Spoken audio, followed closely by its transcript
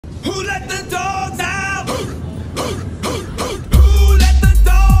Who let the dogs out? Who let the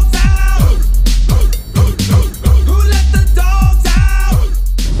dogs out? Who let the dogs out?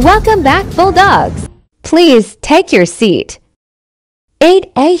 Welcome back, Bulldogs. Please take your seat.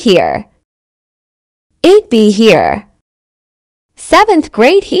 8A here. 8B here. 7th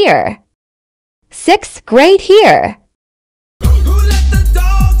grade here. 6th grade here. Who let the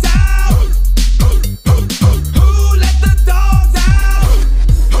dogs out? Who let the dogs out?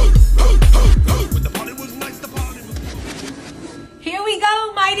 When the party was nice, the party was... Here we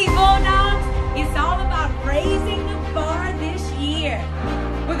go, Mighty Bulldogs. It's all about raising the bar this year.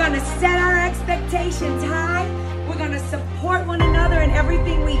 We're going to set our expectations high. We're going to support one another in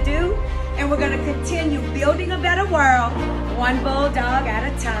everything we do. And we're going to continue building a better world, one Bulldog at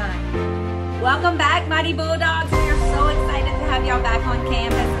a time. Welcome back, Mighty Bulldogs. We are so excited to have y'all back on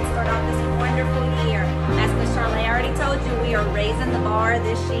campus and start off this wonderful year. As Ms. Charlotte already told you, we are raising the bar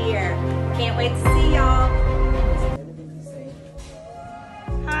this year. Can't wait to see y'all.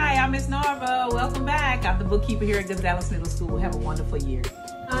 Hi, I'm Ms. Narva. Welcome back. I'm the bookkeeper here at Gonzales Middle School. Have a wonderful year.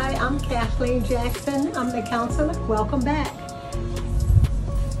 Hi, I'm Kathleen Jackson. I'm the counselor. Welcome back.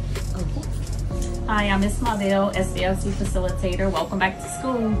 Hi, I'm Ms. Mardell, SDLC facilitator. Welcome back to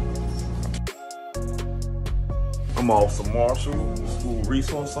school. I'm Officer Marshall, School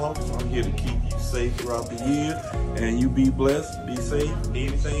Resource Officer. I'm here to keep you safe throughout the year, and you be blessed, be safe, need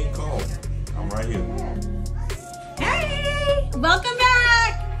anything, call me. I'm right here. Hey, welcome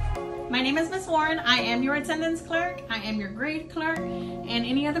back. My name is Miss Warren. I am your attendance clerk. I am your grade clerk and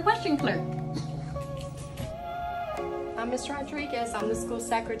any other question clerk. I'm Ms. Rodriguez. I'm the school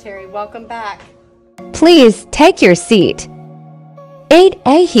secretary. Welcome back. Please take your seat.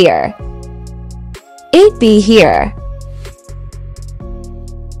 8A here. 8B here.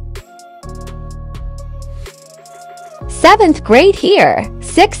 7th grade here.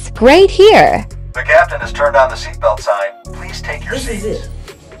 6th grade here. The captain has turned on the seatbelt sign. Please take your seats. This is it.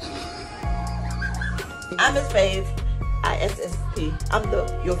 I'm Miss Faith, ISSP. I'm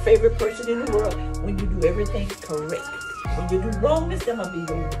your favorite person in the world when you do everything correct. When you do wrong, Miss, I'm gonna be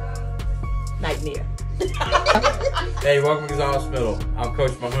your nightmare. Hey, welcome to Gonzales Middle. I'm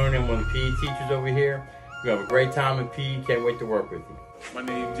Coach Mahoney. I'm one of the PE teachers over here. We have a great time in PE. Can't wait to work with you. My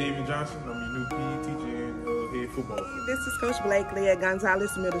name is Jamie Johnson. I'm your new PE teacher and head football. This is Coach Blakely at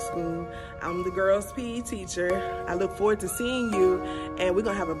Gonzales Middle School. I'm the girls' PE teacher. I look forward to seeing you, and we're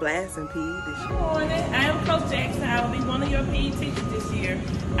going to have a blast in PE this year. Good morning. I am Coach Jackson. I will be one of your PE teachers this year.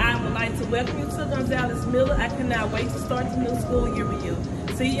 I would like to welcome you to Gonzales Middle. I cannot wait to start the new school year with you.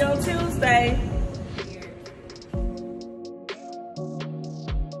 See you on Tuesday.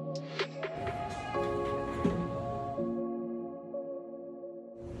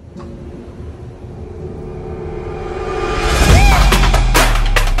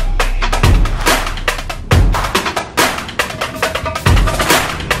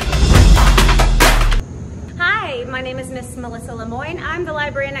 My name is Miss Melissa Lemoyne. I'm the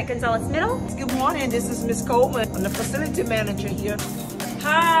librarian at Gonzales Middle. Good morning, this is Miss Coleman. I'm the facility manager here.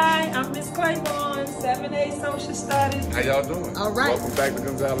 Hi, I'm Miss Claiborne, 7A Social Studies. How y'all doing? All right. Welcome back to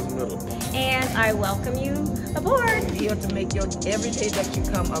Gonzales Middle. And I welcome you aboard. I'm here to make your every day that you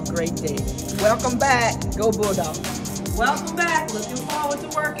come a great day. Welcome back. Go Bulldogs. Welcome back. Looking forward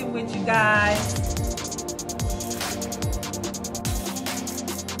to working with you guys.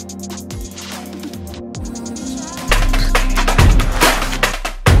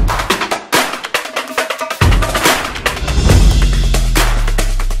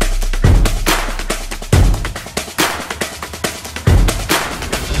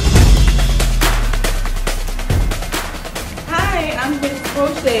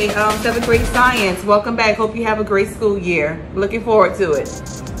 Crochet, 7th grade science. Welcome back. Hope you have a great school year. Looking forward to it.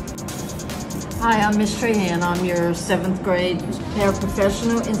 Hi, I'm Miss Trahan. I'm your 7th grade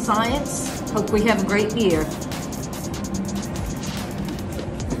paraprofessional in science. Hope we have a great year.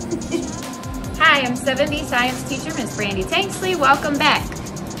 Hi, I'm 7B science teacher, Miss Brandy Tanksley. Welcome back.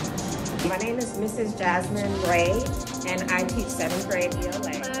 My name is Mrs. Jasmine Ray, and I teach 7th grade ELA.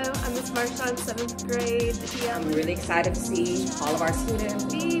 Hello, I'm Miss Marsha, 7th grade ELA. I'm really excited to see all of our students.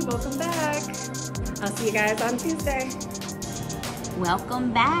 Welcome back. I'll see you guys on Tuesday.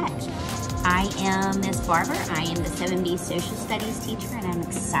 Welcome back. I am Miss Barber. I am the 7B social studies teacher, and I'm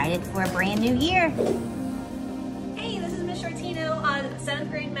excited for a brand new year. Hey, this is Miss Shortino on 7th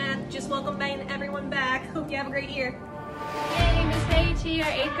grade math. Just welcome everyone back. Hope you have a great year. Hey, Miss Paige here,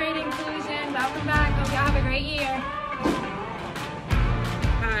 8th grade inclusion. Welcome back. Hope y'all have a great year.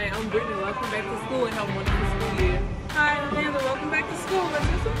 Hi, I'm Brittany. Welcome back to school and have a wonderful school year. Hi, I'm Amanda. Welcome back to school. Let's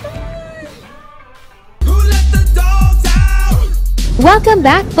do some fun. Who let the dogs out? Welcome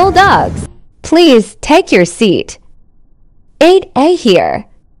back, Bulldogs. Please take your seat. 8A here.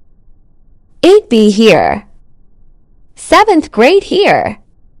 8B here. 7th grade here.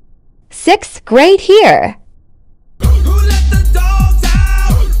 6th grade here.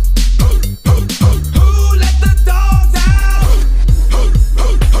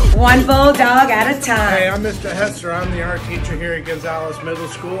 One bulldog at a time. Hey, I'm Mr. Hester. I'm the art teacher here at Gonzales Middle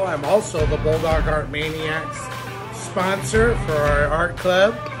School. I'm also the Bulldog Art Maniacs sponsor for our art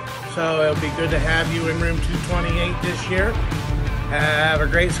club. So it'll be good to have you in room 228 this year. Have a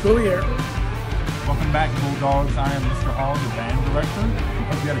great school year. Welcome back, Bulldogs. I am Mr. Hall, the band director.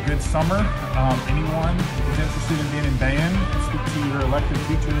 Hope you had a good summer. Anyone who's interested in being in band, speak to your elective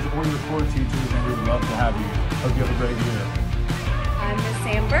teachers or your core teachers, and we would love to have you. Hope you have a great year. I'm Miss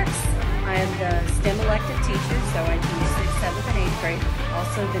Sam Brooks. I am the STEM elective teacher, so I teach 6th, 7th, and 8th grade.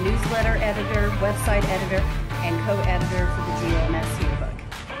 Also the newsletter editor, website editor, and co-editor for the GOMS yearbook.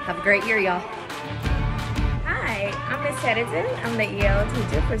 Have a great year, y'all. Hi, I'm Miss Hedison. I'm the EL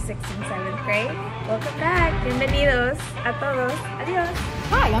teacher for 6th and 7th grade. Welcome back. Bienvenidos a todos. Adios.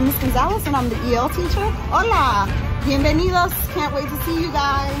 Hi, I'm Miss Gonzalez and I'm the EL teacher. Hola. Bienvenidos. Can't wait to see you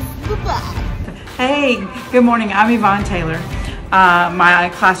guys. Goodbye. Hey, good morning. I'm Yvonne Taylor.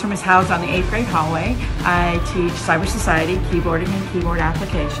 My classroom is housed on the 8th grade hallway. I teach cyber society, keyboarding, and keyboard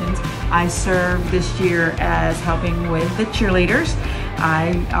applications. I serve this year as helping with the cheerleaders.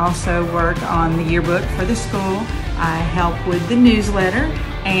 I also work on the yearbook for the school. I help with the newsletter,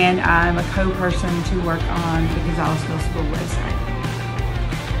 and I'm a co-person to work on the Gonzales Middle School website.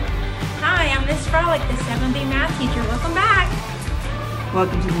 Hi, I'm Miss Frolic, the 7B math teacher. Welcome back.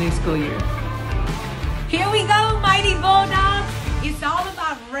 Welcome to the new school year. Here we go, Mighty Bulldogs. It's all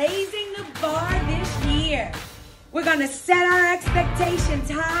about raising the bar this year. We're gonna set our expectations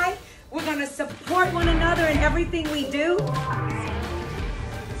high. We're gonna support one another in everything we do.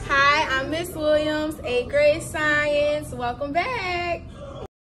 Hi, I'm Miss Williams, 8th grade science. Welcome back.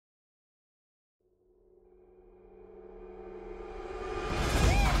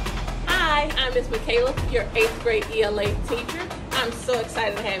 Hi, I'm Miss Michaela, your 8th grade ELA teacher. I'm so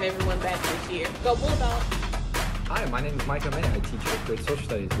excited to have everyone back this year. Go Bulldogs! Hi, my name is Micah May. I teach 8th grade social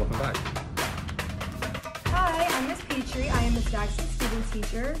studies. Welcome back. Hi, I'm Miss Petrie. I am Miss Jackson's student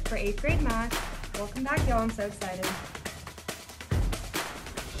teacher for 8th grade math. Welcome back, y'all. I'm so excited.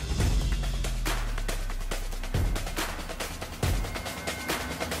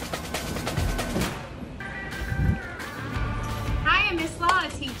 Hi, I'm Miss Law. I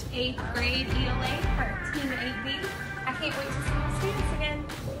teach 8th grade ELA for Team 8B. I can't wait to see my students again.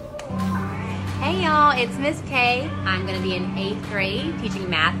 Hey y'all, it's Miss Kay. I'm gonna be in 8th grade teaching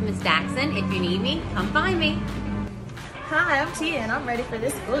math with Miss Daxon. If you need me, come find me. Hi, I'm Tia and I'm ready for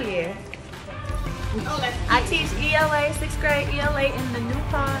this school year. I teach ELA, 6th grade ELA in the new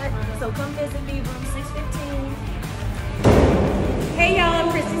pod, so come visit me, room 615. Hey y'all, I'm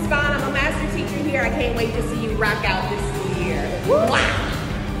Christy Spahn. I'm a master teacher here. I can't wait to see you rock out this school year. Wow!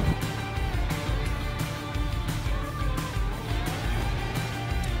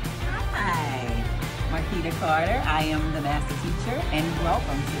 Hi, Marquita Carter. I am the master teacher, and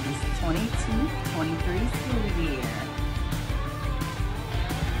welcome to this 22-23 school year.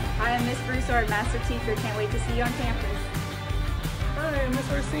 Hi, I'm Miss Broussard, master teacher. Can't wait to see you on campus. Hi, I'm Miss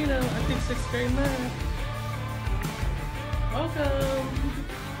Orsino. I teach 6th grade math. Welcome.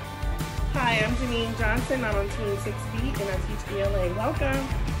 Hi, I'm Janine Johnson. I'm on Team 6B and I teach ELA. Welcome.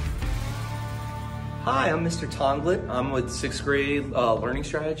 Hi, I'm Mr. Tonglet. I'm with 6th grade learning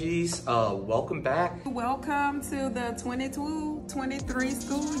strategies. Welcome back. Welcome to the 22-23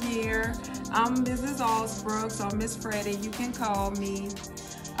 school year. I'm Mrs. Osbrook, so Miss Freddie, you can call me.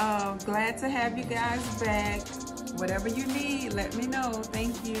 Glad to have you guys back. Whatever you need, let me know.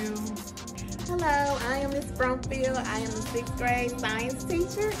 Thank you. Hello, I am Miss Brumfield. I am the 6th grade science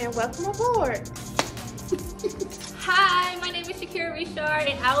teacher, and welcome aboard. Hi, my name is Shakira Richard,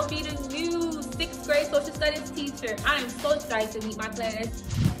 and I will be the new 6th grade social studies teacher. I am so excited to meet my class.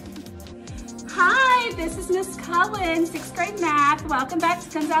 Hi, this is Miss Cullen, 6th grade math. Welcome back to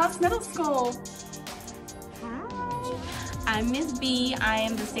Gonzales Middle School. Hi, I'm Miss B. I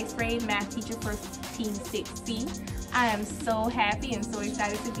am the 6th grade math teacher for Team 6C. I am so happy and so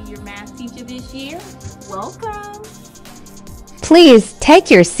excited to be your math teacher this year. Welcome. Please take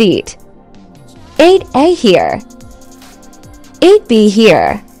your seat. 8A here. 8B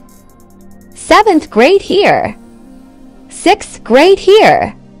here. 7th grade here. 6th grade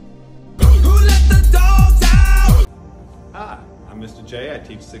here. Hi, I'm Mr. J. I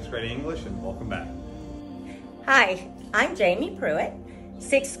teach 6th grade English, and welcome back. Hi, I'm Jamie Pruitt,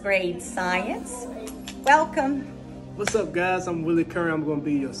 6th grade science. Welcome. What's up, guys? I'm Willie Curry. I'm going to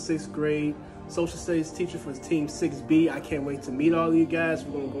be your 6th grade social studies teacher for Team 6B. I can't wait to meet all of you guys.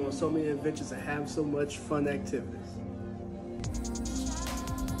 We're going to go on so many adventures and have so much fun activities.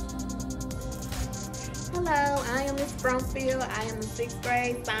 Hello, I am Miss Brumfield. I am the 6th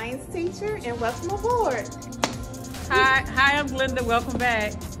grade science teacher, and welcome aboard. Hi, I'm Glenda. Welcome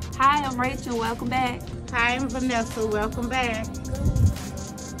back. Hi, I'm Rachel. Welcome back. Hi, I'm Vanessa. Welcome back.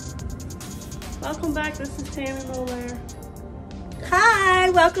 Welcome back. This is Tammy Molaire.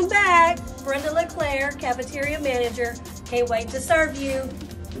 Hi, welcome back. Brenda LeClaire, cafeteria manager. Can't wait to serve you.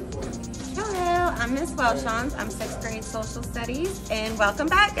 Hello, I'm Miss Welshons. I'm 6th grade social studies, and welcome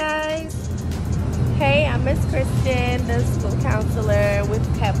back, guys. Hey, I'm Miss Kristen, the school counselor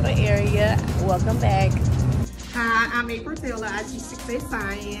with Capital Area. Welcome back. Hi, I'm April Taylor. I teach 6th grade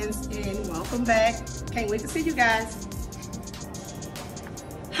science, and welcome back. Can't wait to see you guys.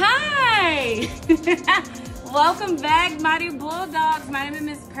 Hi! Welcome back, Mighty Bulldogs. My name is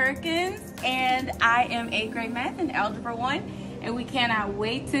Miss Perkins, and I am 8th grade math and Algebra 1, and we cannot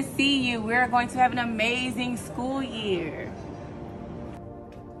wait to see you. We're going to have an amazing school year.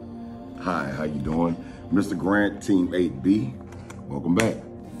 Hi, how you doing? Mr. Grant, Team 8B. Welcome back.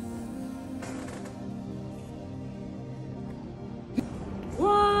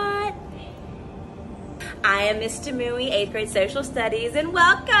 What? I am Miss Demui, 8th grade social studies, and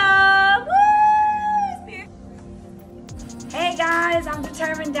welcome! Woo! Hey guys, I'm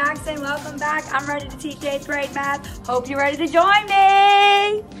Determined Daxon. Welcome back. I'm ready to teach 8th grade math. Hope you're ready to join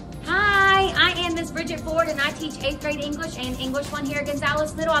me. Hi, I am Miss Bridget Ford, and I teach 8th grade English and English 1 here at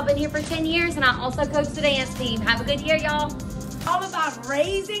Gonzales Middle. I've been here for 10 years, and I also coach the dance team. Have a good year, y'all. All about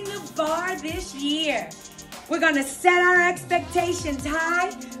raising the bar this year. We're gonna set our expectations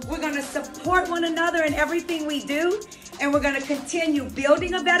high. We're gonna support one another in everything we do. And we're gonna continue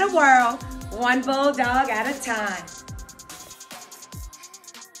building a better world, one bulldog at a time.